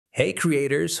Hey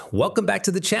creators, welcome back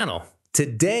to the channel.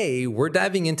 Today, we're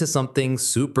diving into something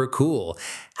super cool,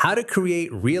 how to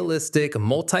create realistic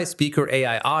multi-speaker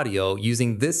AI audio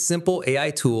using this simple AI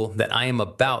tool that I am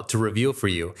about to reveal for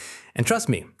you. And trust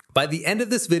me, by the end of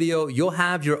this video, you'll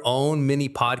have your own mini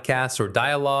podcast or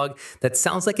dialogue that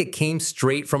sounds like it came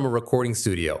straight from a recording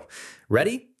studio.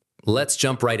 Ready? Let's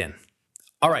jump right in.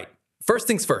 All right. First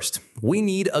things first, we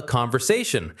need a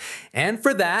conversation. And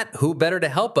for that, who better to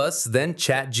help us than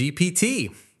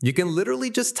ChatGPT? You can literally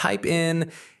just type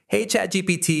in, "Hey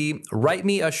ChatGPT, write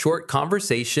me a short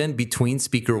conversation between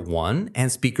speaker 1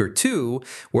 and speaker 2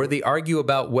 where they argue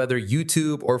about whether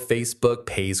YouTube or Facebook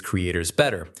pays creators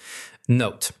better."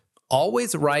 Note,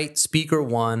 always write speaker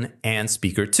 1 and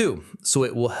speaker 2, so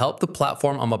it will help the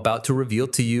platform I'm about to reveal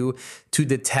to you to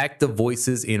detect the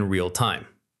voices in real time.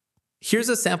 Here's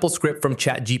a sample script from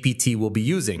ChatGPT we'll be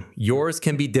using. Yours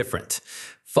can be different.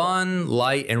 Fun,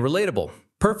 light, and relatable.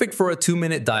 Perfect for a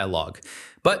 2-minute dialogue.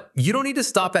 But you don't need to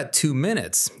stop at 2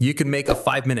 minutes. You can make a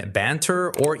 5-minute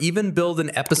banter or even build an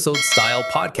episode-style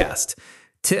podcast.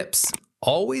 Tips: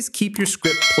 always keep your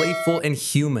script playful and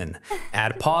human.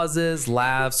 Add pauses,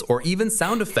 laughs, or even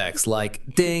sound effects like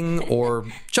ding or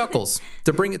chuckles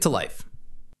to bring it to life.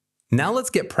 Now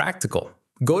let's get practical.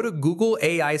 Go to Google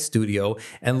AI Studio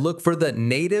and look for the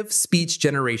native speech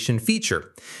generation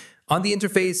feature. On the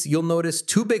interface, you'll notice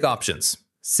 2 big options: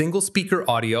 single speaker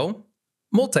audio,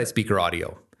 multi-speaker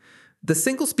audio. The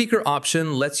single speaker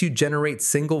option lets you generate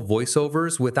single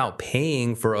voiceovers without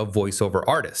paying for a voiceover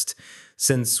artist.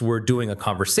 Since we're doing a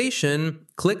conversation,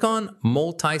 click on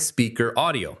multi-speaker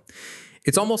audio.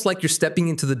 It's almost like you're stepping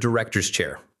into the director's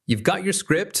chair. You've got your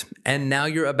script, and now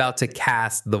you're about to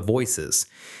cast the voices.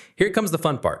 Here comes the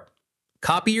fun part.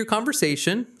 Copy your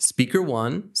conversation, speaker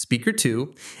 1, speaker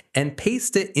 2, and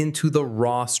paste it into the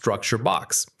raw structure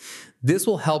box. This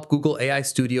will help Google AI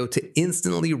Studio to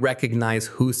instantly recognize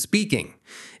who's speaking.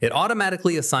 It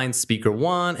automatically assigns speaker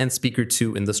 1 and speaker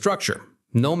 2 in the structure.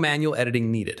 No manual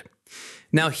editing needed.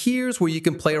 Now here's where you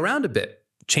can play around a bit.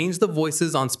 Change the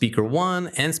voices on speaker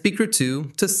 1 and speaker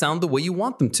 2 to sound the way you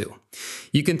want them to.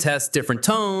 You can test different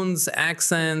tones,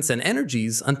 accents, and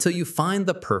energies until you find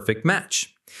the perfect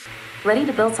match. Ready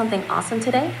to build something awesome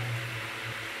today?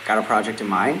 Got a project in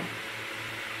mind?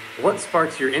 What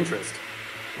sparks your interest?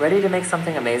 Ready to make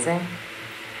something amazing?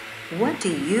 What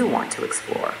do you want to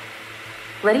explore?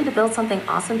 Ready to build something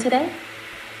awesome today?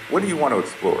 What do you want to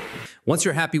explore? Once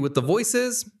you're happy with the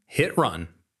voices, hit run.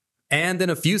 And in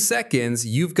a few seconds,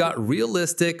 you've got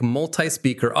realistic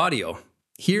multi-speaker audio.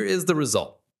 Here is the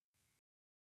result.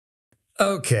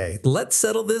 Okay, let's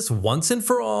settle this once and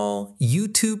for all.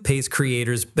 YouTube pays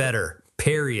creators better,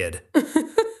 period.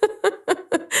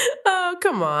 Oh,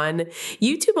 come on.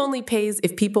 YouTube only pays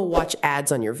if people watch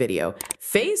ads on your video.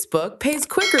 Facebook pays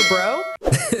quicker, bro.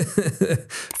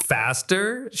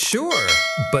 Faster? Sure.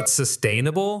 But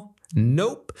sustainable?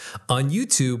 Nope. On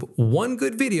YouTube, one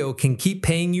good video can keep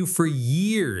paying you for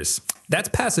years. That's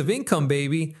passive income,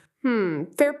 baby.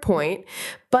 Fair point.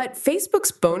 But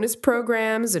Facebook's bonus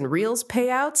programs and Reels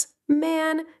payouts,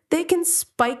 man, they can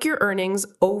spike your earnings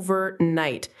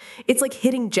overnight. It's like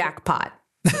hitting jackpot.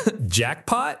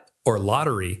 Jackpot or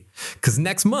lottery? Because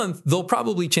next month, they'll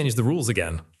probably change the rules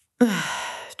again.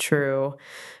 True.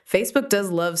 Facebook does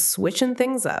love switching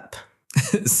things up.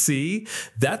 See,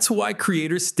 that's why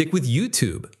creators stick with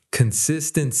YouTube.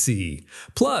 Consistency.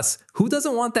 Plus, who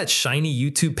doesn't want that shiny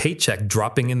YouTube paycheck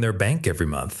dropping in their bank every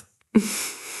month?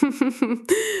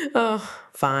 Oh,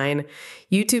 fine.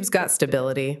 YouTube's got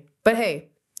stability. But hey,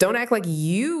 don't act like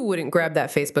you wouldn't grab that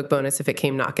Facebook bonus if it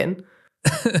came knocking.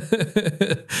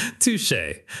 Touche.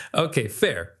 Okay,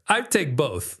 fair. I'd take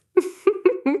both.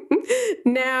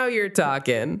 Now you're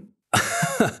talking.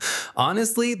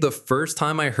 Honestly, the first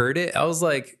time I heard it, I was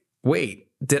like, wait,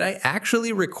 did I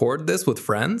actually record this with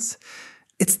friends?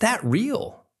 It's that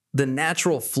real. The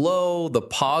natural flow, the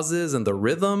pauses, and the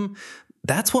rhythm,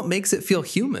 that's what makes it feel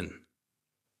human.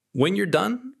 When you're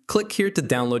done, click here to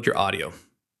download your audio.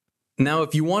 Now,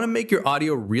 if you want to make your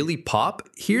audio really pop,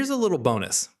 here's a little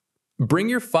bonus. Bring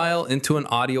your file into an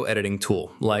audio editing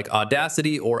tool like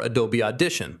Audacity or Adobe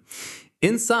Audition.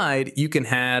 Inside, you can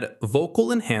add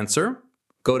Vocal Enhancer,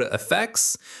 go to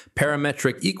Effects,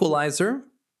 Parametric Equalizer,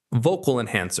 Vocal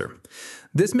Enhancer.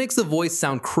 This makes the voice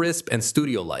sound crisp and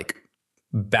studio-like.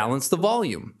 Balance the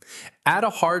volume. Add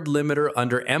a hard limiter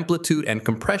under amplitude and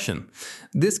compression.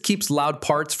 This keeps loud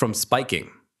parts from spiking.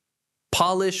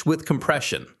 Polish with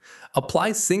compression.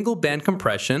 Apply single band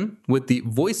compression with the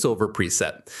voiceover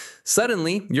preset.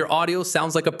 Suddenly, your audio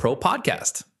sounds like a pro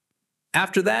podcast.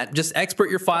 After that, just export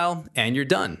your file and you're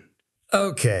done.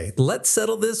 Okay, let's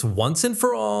settle this once and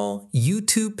for all.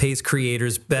 YouTube pays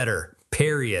creators better,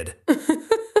 period.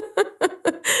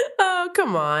 Oh,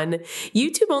 come on.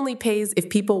 YouTube only pays if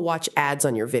people watch ads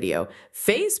on your video.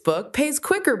 Facebook pays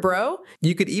quicker, bro.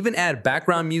 You could even add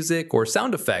background music or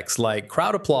sound effects like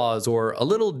crowd applause or a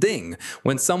little ding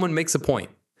when someone makes a point.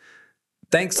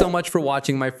 Thanks so much for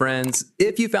watching, my friends.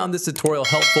 If you found this tutorial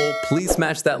helpful, please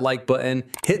smash that like button,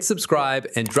 hit subscribe,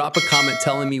 and drop a comment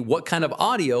telling me what kind of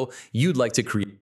audio you'd like to create.